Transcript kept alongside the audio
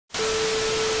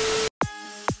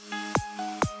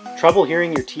Trouble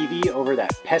hearing your TV over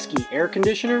that pesky air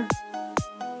conditioner?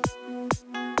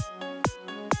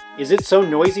 Is it so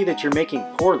noisy that you're making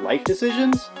poor life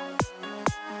decisions?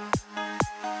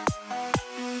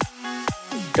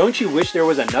 Don't you wish there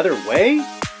was another way?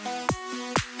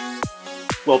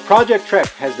 Well, Project Trek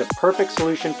has the perfect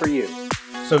solution for you.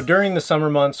 So during the summer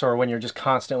months, or when you're just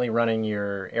constantly running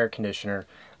your air conditioner,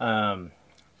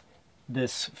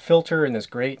 this filter in this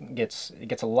grate gets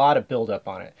a lot of buildup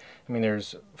on it. I mean,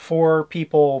 there's 4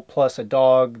 people plus a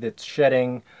dog that's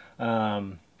shedding.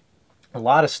 A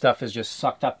lot of stuff is just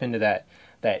sucked up into that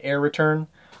air return.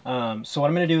 So what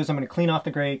I'm going to do is I'm going to clean off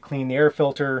the grate, clean the air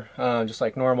filter, just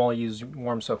like normal. Use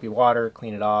warm soapy water,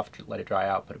 clean it off, let it dry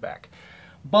out, put it back.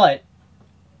 But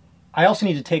I also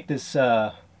need to take this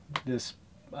this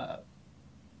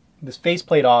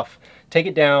faceplate off, take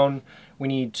it down. We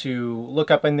need to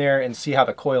look up in there and see how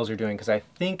the coils are doing, because I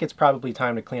think it's probably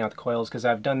time to clean out the coils, because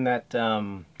I've done that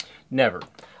I've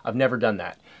never done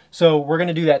that. So we're going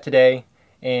to do that today,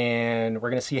 and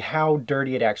we're going to see how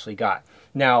dirty it actually got.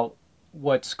 Now,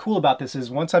 what's cool about this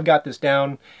is once I've got this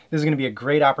down, this is going to be a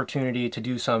great opportunity to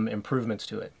do some improvements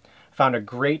to it. I found a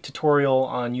great tutorial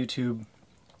on YouTube,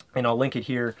 and I'll link it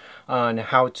here, on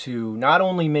how to not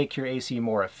only make your AC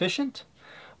more efficient,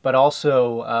 but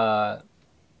also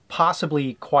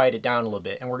possibly quiet it down a little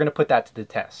bit, and we're going to put that to the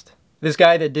test. This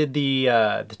guy that did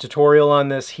the tutorial on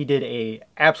this, he did a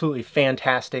absolutely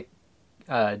fantastic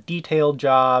detailed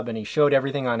job, and he showed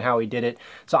everything on how he did it.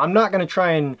 So I'm not going to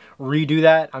try and redo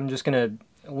that. I'm just going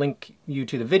to link you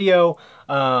to the video,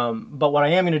 but what I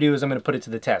am going to do is I'm going to put it to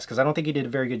the test, because I don't think he did a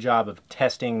very good job of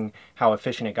testing how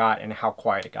efficient it got and how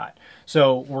quiet it got.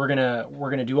 So we're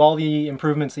gonna do all the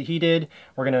improvements that he did.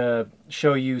 We're gonna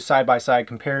show you side-by-side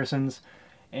comparisons,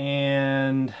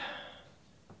 and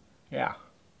yeah,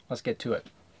 let's get to it.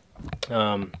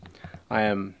 I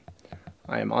am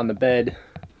on the bed,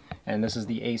 and this is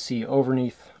the AC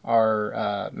underneath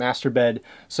our master bed.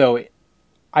 So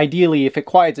ideally, if it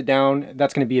quiets it down,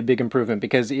 that's going to be a big improvement,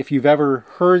 because if you've ever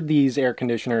heard these air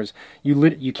conditioners,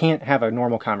 you can't have a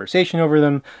normal conversation over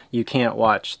them, you can't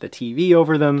watch the TV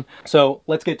over them. So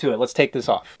let's get to it. Let's take this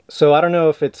off. So I don't know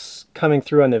if it's coming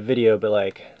through on the video, but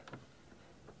like,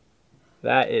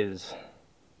 that is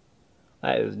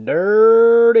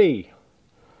dirty.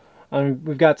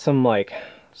 We've got some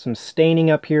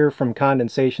staining up here from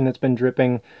condensation that's been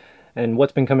dripping, and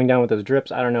what's been coming down with those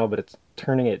drips, I don't know, but it's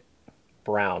turning it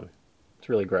brown. It's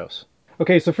really gross.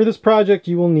 Okay, so for this project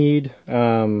you will need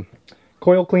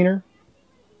coil cleaner,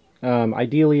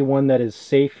 ideally one that is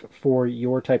safe for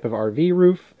your type of RV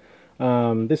roof.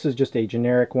 This is just a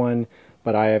generic one,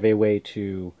 but I have a way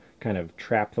to kind of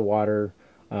trap the water,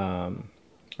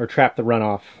 or trap the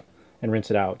runoff and rinse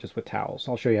it out just with towels.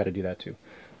 I'll show you how to do that too.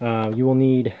 You will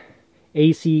need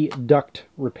AC duct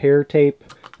repair tape.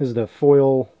 This is the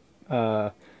foil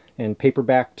and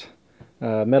paper-backed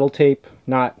metal tape,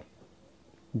 not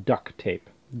duct tape.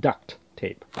 Duct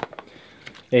tape.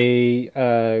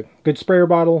 A good sprayer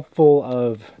bottle full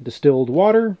of distilled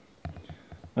water.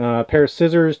 A pair of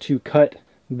scissors to cut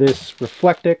this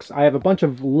Reflectix. I have a bunch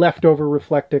of leftover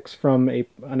Reflectix from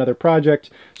another project,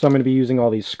 so I'm going to be using all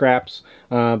these scraps,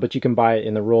 but you can buy it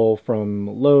in the roll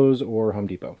from Lowe's or Home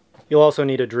Depot. You'll also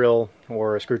need a drill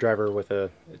or a screwdriver with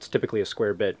it's typically a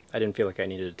square bit. I didn't feel like I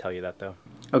needed to tell you that though.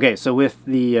 Okay, so with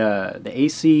the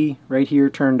AC right here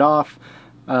turned off,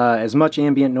 as much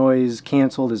ambient noise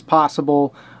canceled as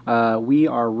possible, we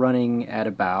are running at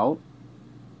about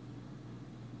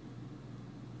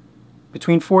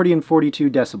between 40 and 42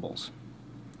 decibels.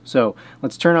 So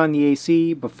let's turn on the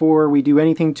AC before we do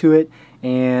anything to it,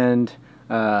 and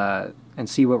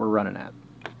see what we're running at.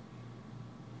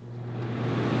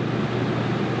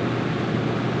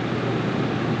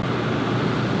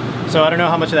 So I don't know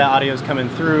how much of that audio is coming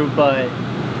through, but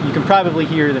you can probably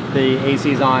hear that the AC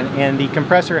is on and the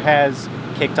compressor has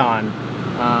kicked on.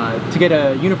 To get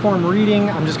a uniform reading,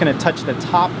 I'm just going to touch the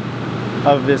top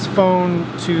of this phone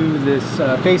to this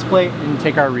faceplate and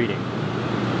take our reading.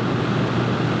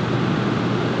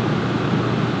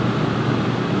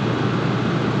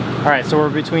 Alright, so we're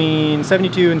between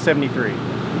 72 and 73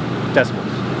 decibels.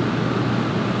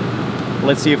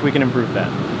 Let's see if we can improve that.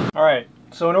 Alright.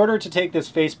 So in order to take this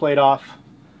faceplate off,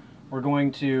 we're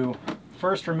going to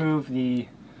first remove the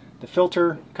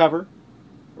filter cover.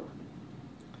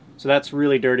 So that's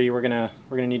really dirty. We're gonna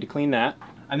need to clean that.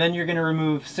 And then you're gonna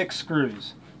remove 6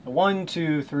 screws. 1,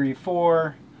 2, 3,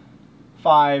 4,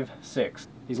 5, 6.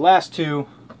 These last 2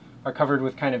 are covered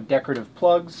with kind of decorative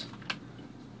plugs.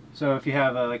 So if you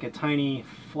have like a tiny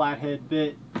flathead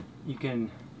bit, you can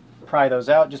pry those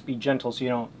out. Just be gentle so you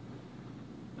don't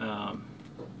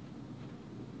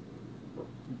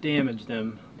damage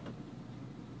them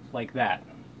like that.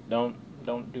 Don't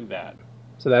do that.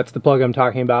 So that's the plug I'm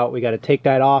talking about. We got to take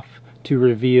that off to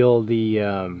reveal the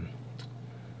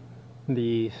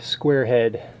square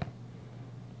head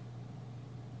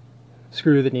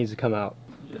screw that needs to come out.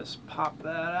 Just pop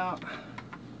that out.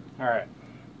 All right.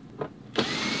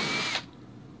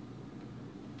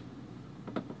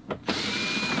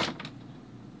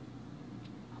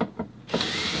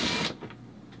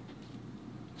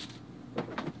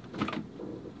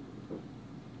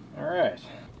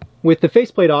 With the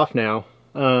faceplate off now,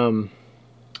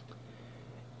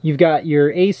 you've got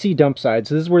your AC dump side,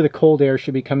 so this is where the cold air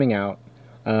should be coming out,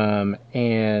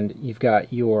 and you've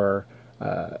got your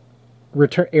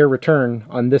air return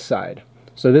on this side.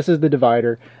 So this is the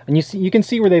divider, and you can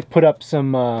see where they've put up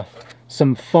some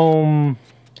foam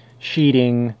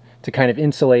sheeting to kind of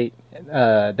insulate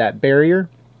that barrier,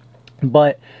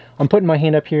 but I'm putting my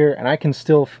hand up here and I can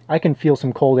feel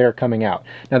some cold air coming out.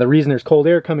 Now the reason there's cold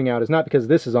air coming out is not because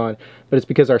this is on, but it's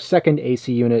because our second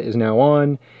AC unit is now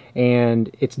on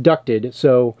and it's ducted,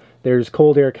 so there's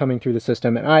cold air coming through the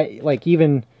system.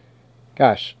 And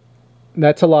gosh,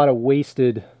 that's a lot of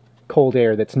wasted cold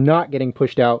air that's not getting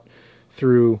pushed out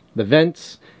through the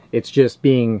vents. It's just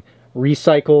being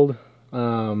recycled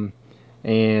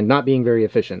and not being very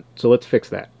efficient. So let's fix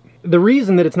that. The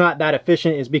reason that it's not that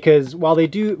efficient is because while they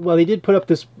did put up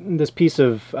this piece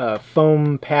of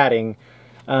foam padding,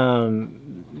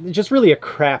 it's just really a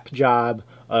crap job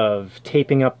of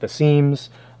taping up the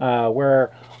seams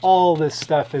where all this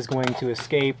stuff is going to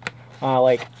escape.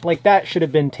 Like that should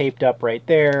have been taped up right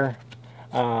there.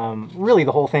 Really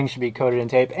the whole thing should be coated in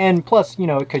tape, and plus, you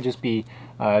know, it could just be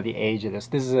the age of this.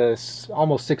 This is a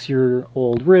almost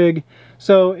 6-year-old rig,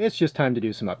 so it's just time to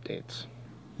do some updates.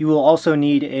 You will also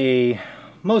need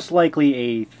most likely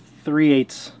a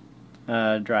 3/8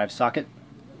 drive socket,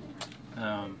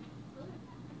 because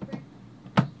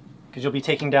you'll be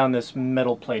taking down this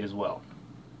metal plate as well.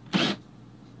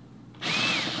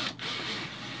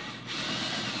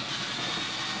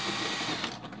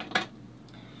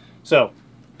 So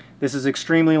this is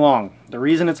extremely long. The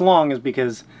reason it's long is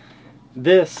because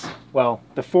the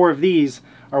 4 of these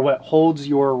are what holds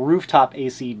your rooftop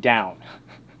AC down.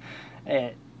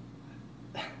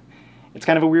 It's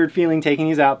kind of a weird feeling taking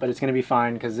these out, but it's going to be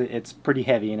fine because it's pretty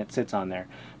heavy and it sits on there.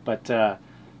 But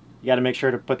you got to make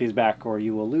sure to put these back or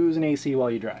you will lose an AC while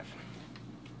you drive.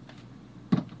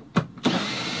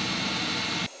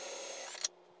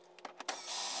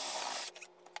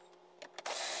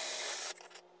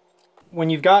 When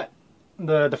you've got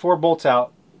the 4 bolts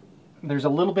out, there's a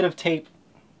little bit of tape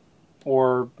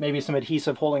or maybe some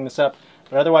adhesive holding this up,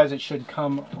 but otherwise it should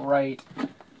come right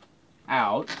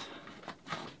out.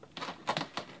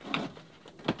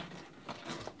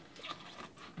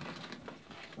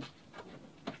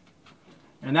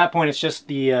 And at that point, it's just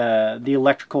the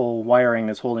electrical wiring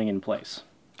that's holding in place.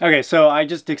 Okay, so I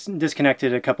just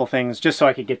disconnected a couple things just so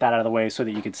I could get that out of the way so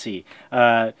that you could see.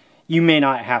 You may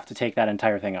not have to take that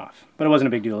entire thing off, but it wasn't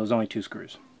a big deal. It was only 2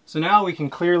 screws. So now we can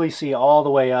clearly see all the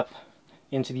way up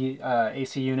into the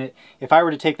AC unit. If I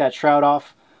were to take that shroud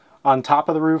off on top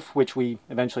of the roof, which we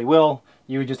eventually will,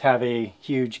 you would just have a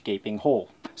huge gaping hole.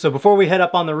 So before we head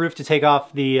up on the roof to take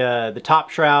off the top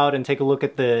shroud and take a look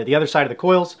at the other side of the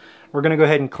coils, we're going to go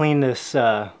ahead and clean this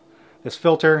this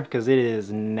filter because it is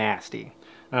nasty.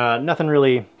 Nothing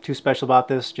really too special about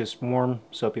this, just warm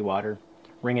soapy water.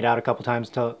 Wring it out a couple times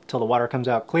till the water comes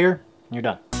out clear, and you're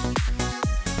done.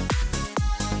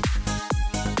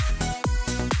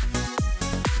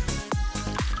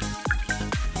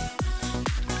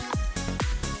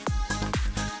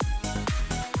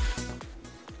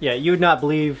 Yeah, you would not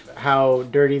believe how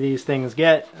dirty these things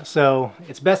get, so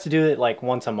it's best to do it like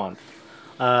once a month.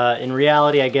 In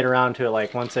reality, I get around to it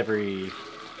like once every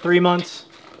 3 months.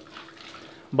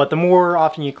 But the more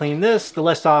often you clean this, the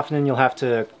less often you'll have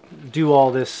to do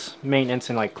all this maintenance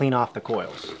and like clean off the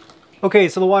coils. Okay,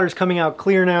 so the water's coming out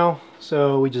clear now,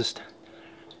 so we just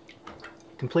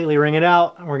completely wring it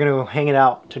out, and we're gonna hang it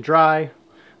out to dry.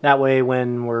 That way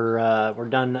when we're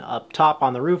done up top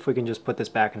on the roof, we can just put this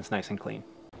back and it's nice and clean.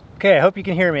 Okay, I hope you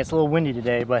can hear me. It's a little windy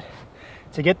today, but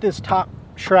to get this top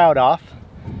shroud off,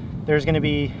 there's going to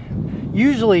be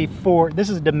usually 4, this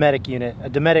is a Dometic unit, a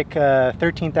Dometic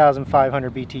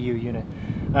 13,500 BTU unit.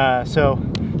 So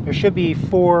there should be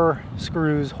 4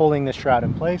 screws holding this shroud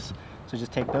in place. So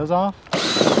just take those off.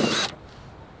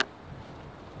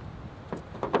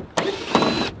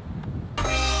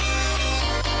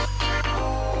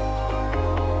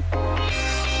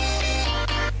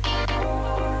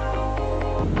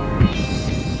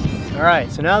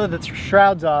 Alright, so now that the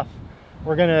shroud's off,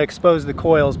 we're going to expose the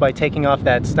coils by taking off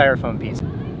that styrofoam piece.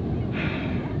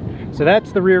 So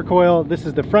that's the rear coil. This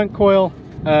is the front coil.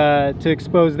 To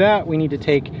expose that, we need to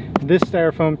take this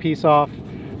styrofoam piece off.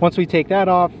 Once we take that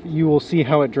off, you will see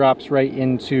how it drops right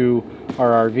into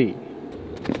our RV.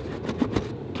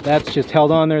 That's just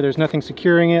held on there. There's nothing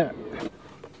securing it.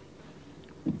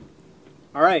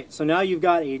 All right, so now you've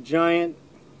got a giant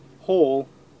hole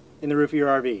in the roof of your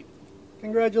RV.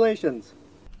 Congratulations.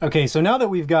 Okay, so now that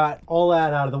we've got all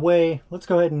that out of the way, let's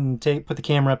go ahead and put the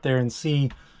camera up there and see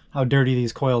how dirty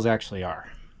these coils actually are.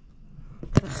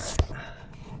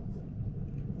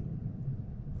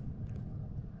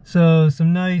 So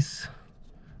some nice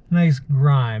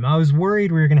grime. I was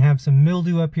worried we were gonna have some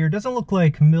mildew up here. Doesn't look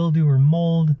like mildew or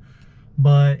mold,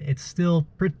 but it's still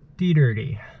pretty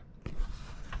dirty.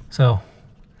 So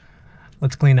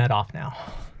let's clean that off now.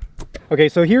 Okay,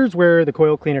 so here's where the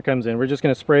coil cleaner comes in. We're just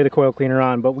gonna spray the coil cleaner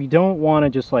on, but we don't wanna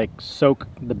just like soak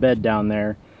the bed down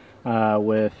there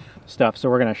with stuff. So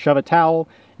we're gonna shove a towel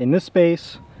in this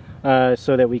space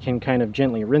so that we can kind of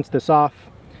gently rinse this off.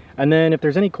 And then if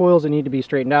there's any coils that need to be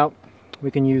straightened out, we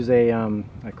can use a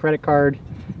credit card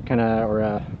or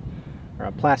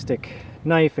a plastic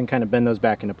knife and kind of bend those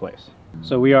back into place.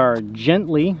 So we are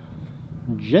gently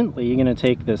gonna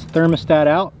take this thermostat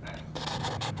out,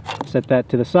 set that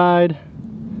to the side,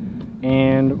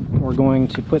 and we're going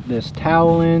to put this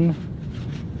towel in,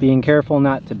 being careful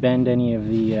not to bend any of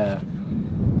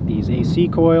these AC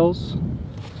coils.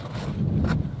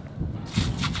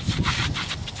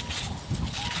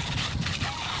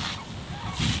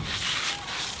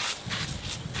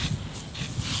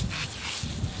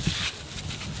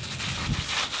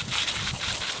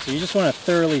 So you just want to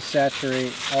thoroughly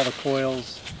saturate all the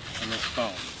coils in this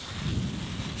foam.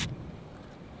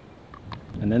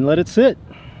 And then let it sit.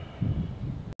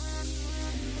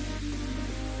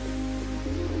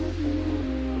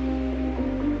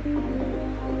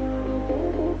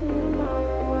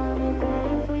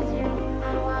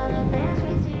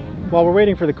 While we're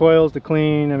waiting for the coils to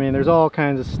clean, I mean, there's all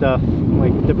kinds of stuff,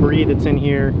 like debris that's in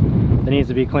here that needs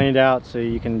to be cleaned out, so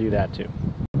you can do that too.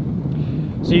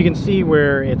 So you can see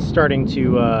where it's starting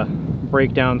to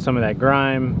break down some of that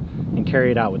grime and carry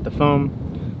it out with the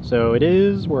foam. So it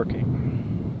is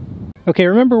working. Okay,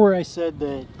 remember where I said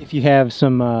that if you have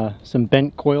some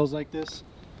bent coils like this,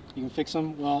 you can fix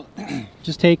them? Well,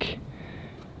 just take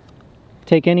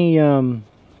any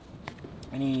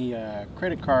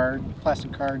credit card,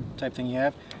 plastic card type thing you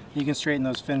have, you can straighten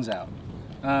those fins out.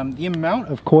 The amount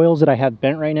of coils that I have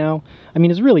bent right now, I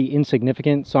mean, is really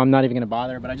insignificant, so I'm not even going to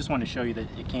bother, but I just want to show you that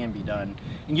it can be done.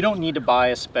 And you don't need to buy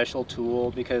a special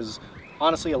tool because,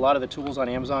 honestly, a lot of the tools on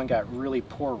Amazon got really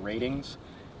poor ratings.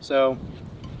 So,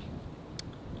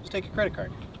 just take a credit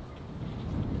card.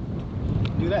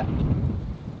 Do that.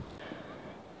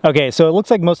 Okay, so it looks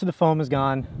like most of the foam is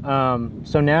gone.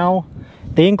 So now,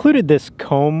 they included this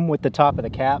comb with the top of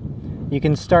the cap. You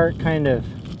can start kind of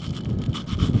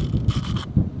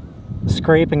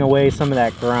scraping away some of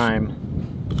that grime.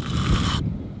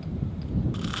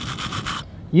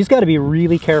 You just got to be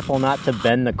really careful not to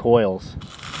bend the coils.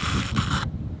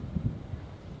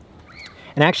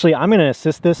 And actually, I'm going to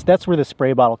assist this. That's where the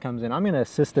spray bottle comes in. I'm going to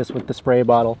assist this with the spray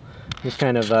bottle. Just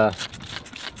kind of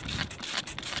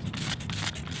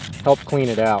help clean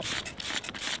it out.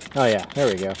 Oh yeah, there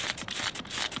we go.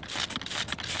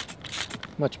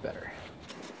 Much better.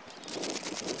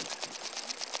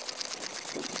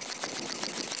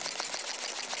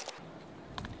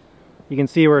 You can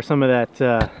see where some of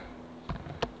that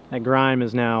grime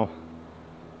is now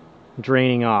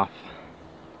draining off.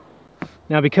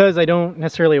 Now, because I don't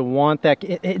necessarily want that,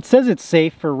 it says it's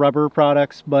safe for rubber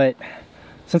products, but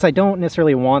since I don't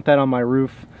necessarily want that on my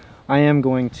roof, I am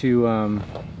going to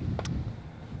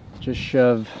just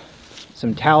shove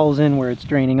some towels in where it's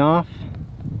draining off.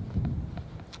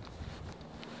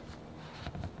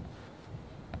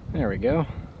 There we go.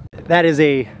 That is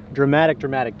a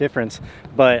dramatic difference,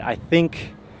 but I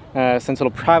think since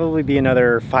it'll probably be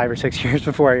another 5 or 6 years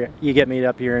before you get me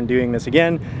up here and doing this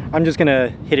again, I'm just gonna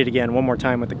hit it again one more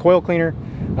time with the coil cleaner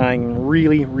and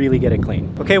really get it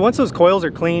clean. Okay, once those coils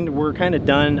are cleaned, we're kind of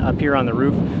done up here on the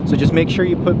roof, so just make sure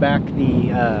you put back the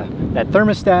that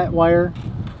thermostat wire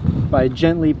by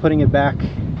gently putting it back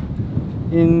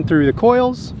in through the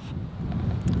coils,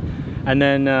 and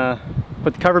then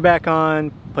put the cover back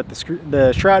on, put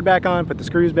the shroud back on, put the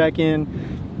screws back in,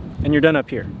 and you're done up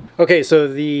here. Okay, so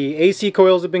the AC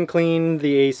coils have been cleaned,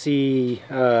 the AC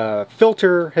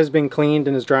filter has been cleaned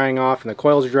and is drying off, and the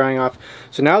coils are drying off.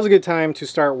 So now's a good time to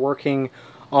start working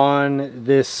on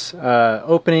this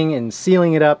opening and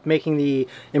sealing it up, making the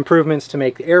improvements to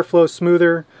make the airflow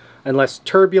smoother. and less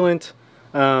turbulent.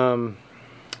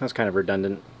 That's kind of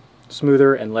redundant.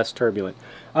 Smoother and less turbulent.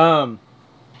 We're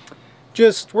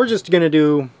just gonna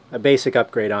do a basic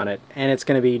upgrade on it, and it's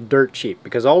gonna be dirt cheap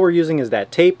because all we're using is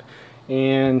that tape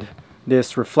and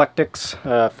this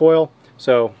Reflectix foil.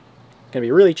 So it's gonna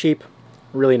be really cheap,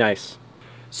 really nice.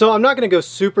 So I'm not gonna go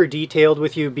super detailed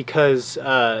with you because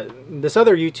this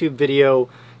other YouTube video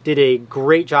did a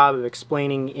great job of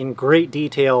explaining in great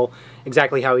detail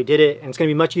exactly how he did it, and it's gonna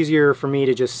be much easier for me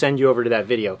to just send you over to that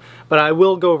video. But I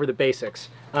will go over the basics.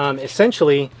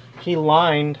 Essentially, he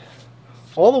lined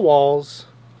all the walls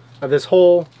of this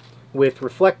hole with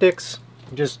Reflectix,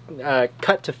 just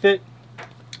cut to fit,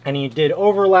 and he did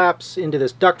overlaps into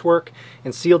this ductwork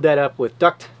and sealed that up with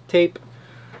duct tape.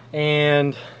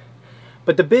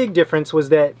 But the big difference was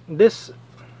that this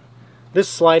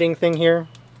sliding thing here,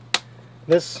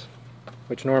 this,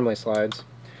 which normally slides,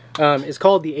 is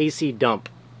called the AC dump.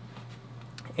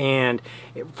 And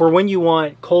for when you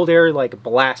want cold air like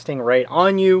blasting right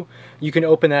on you, you can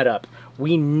open that up.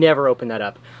 We never open that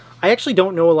up. I actually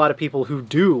don't know a lot of people who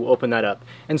do open that up.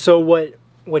 And so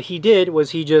what he did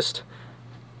was he just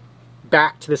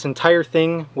backed this entire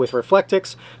thing with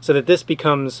Reflectix so that this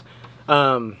becomes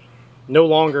no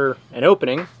longer an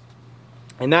opening.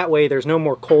 And that way there's no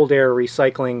more cold air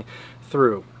recycling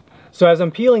through. So as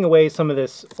I'm peeling away some of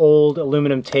this old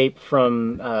aluminum tape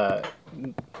from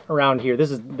around here, this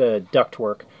is the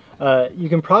ductwork, you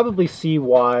can probably see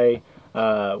why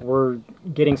we're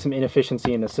getting some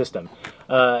inefficiency in the system.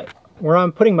 Where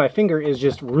I'm putting my finger is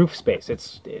just roof space.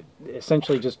 It's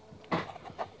essentially just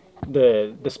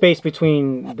the space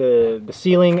between the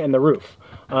ceiling and the roof.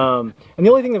 And the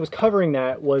only thing that was covering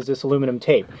that was this aluminum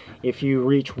tape. If you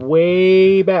reach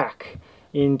way back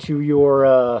into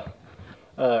your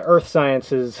earth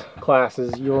sciences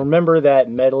classes, you'll remember that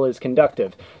metal is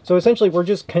conductive. So essentially we're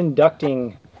just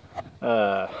conducting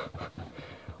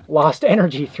lost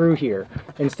energy through here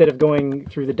instead of going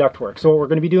through the ductwork. So what we're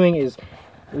going to be doing is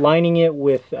lining it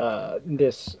with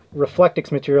this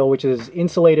Reflectix material, which is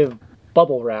insulative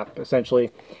bubble wrap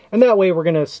essentially, and that way we're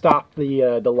going to stop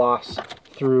the loss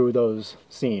through those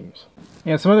seams.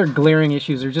 Yeah, some other glaring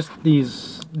issues are just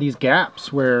these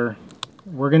gaps where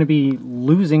we're going to be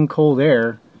losing cold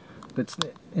air. That's,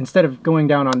 instead of going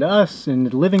down onto us in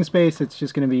the living space, it's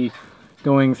just going to be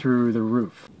going through the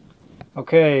roof.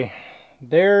 Okay,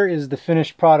 there is the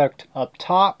finished product up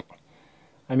top.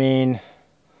 I mean,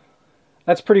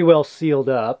 that's pretty well sealed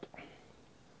up.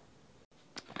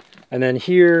 And then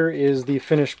here is the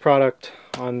finished product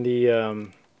on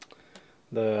the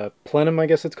plenum, I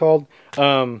guess it's called.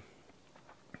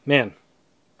 Man,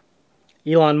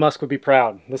 Elon Musk would be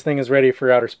proud. This thing is ready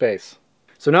for outer space.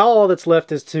 So now all that's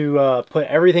left is to put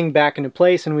everything back into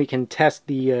place, and we can test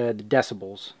the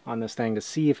decibels on this thing to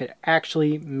see if it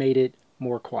actually made it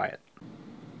more quiet.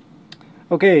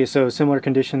 Okay, so similar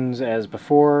conditions as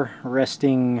before.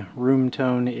 Resting room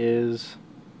tone is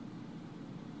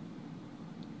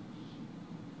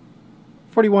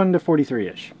 41 to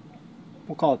 43-ish.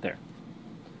 We'll call it there.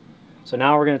 So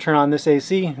now we're going to turn on this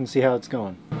AC and see how it's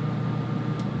going.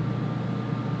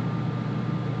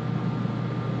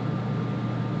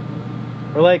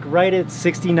 We're like right at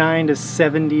 69 to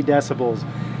 70 decibels.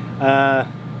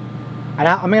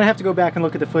 I'm going to have to go back and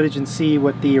look at the footage and see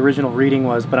what the original reading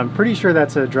was, but I'm pretty sure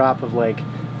that's a drop of like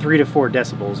 3 to 4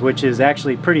 decibels, which is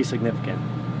actually pretty significant.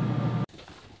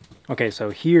 Okay, so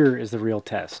here is the real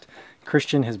test.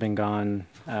 Christian has been gone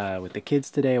with the kids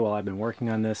today while I've been working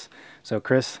on this. So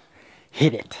Chris,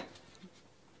 hit it.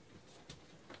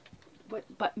 What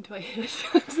button do I hit?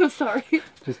 I'm so sorry.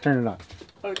 Just turn it on.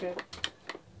 Okay.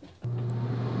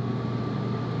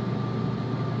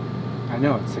 I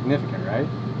know, it's significant, right?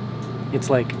 It's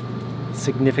like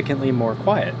significantly more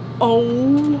quiet.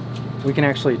 Oh. We can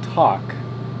actually talk.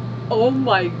 Oh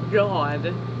my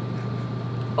god.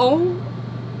 Oh.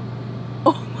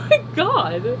 Oh my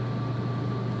god.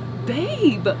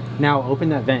 Babe. Now open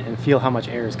that vent and feel how much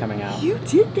air is coming out. You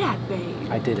did that,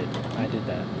 babe. I did it. I did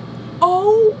that.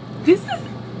 Oh, it's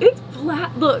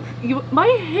flat. Look, my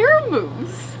hair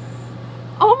moves.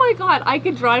 Oh my god, I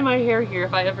could dry my hair here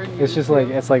if I ever needed It's just to. Like,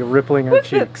 it's like rippling her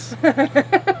cheeks.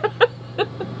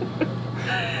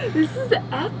 This is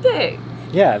epic.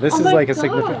 Yeah, this is like a God.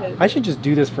 significant... I should just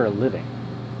do this for a living.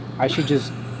 I should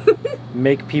just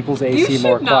make people's AC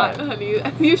more quiet. You should not, honey.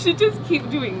 You should just keep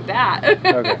doing that.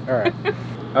 Okay, alright.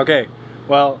 Okay,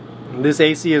 well, this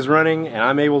AC is running and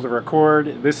I'm able to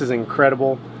record. This is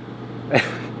incredible.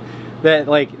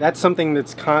 That's something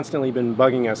that's constantly been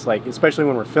bugging us, like, especially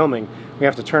when we're filming. We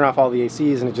have to turn off all the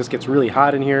ACs and it just gets really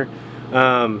hot in here.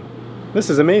 This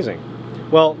is amazing.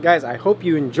 Well, guys, I hope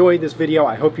you enjoyed this video.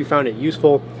 I hope you found it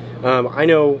useful. I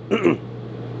know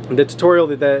the tutorial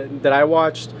that I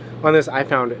watched on this, I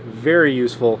found very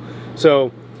useful.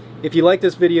 So if you like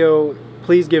this video,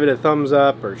 please give it a thumbs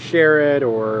up or share it,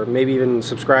 or maybe even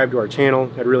subscribe to our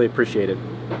channel. I'd really appreciate it.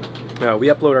 We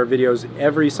upload our videos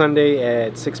every Sunday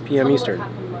at 6 p.m. Eastern.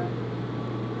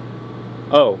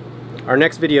 Oh, our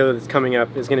next video that's coming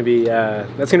up is going to be,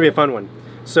 that's going to be a fun one.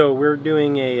 So we're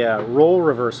doing a role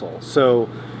reversal. So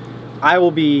I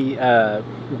will be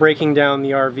breaking down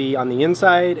the RV on the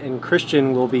inside, and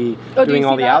Christian will be doing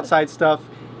all the outside stuff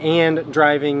and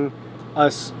driving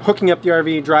us, hooking up the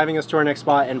RV, driving us to our next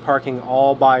spot, and parking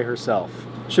all by herself.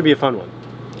 Should be a fun one.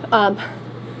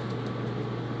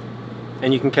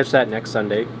 And you can catch that next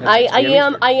Sunday. I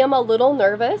am a little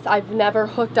nervous. I've never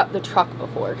hooked up the truck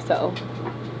before, so.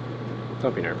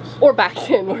 Don't be nervous. Or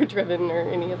backed in or driven or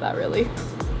any of that, really.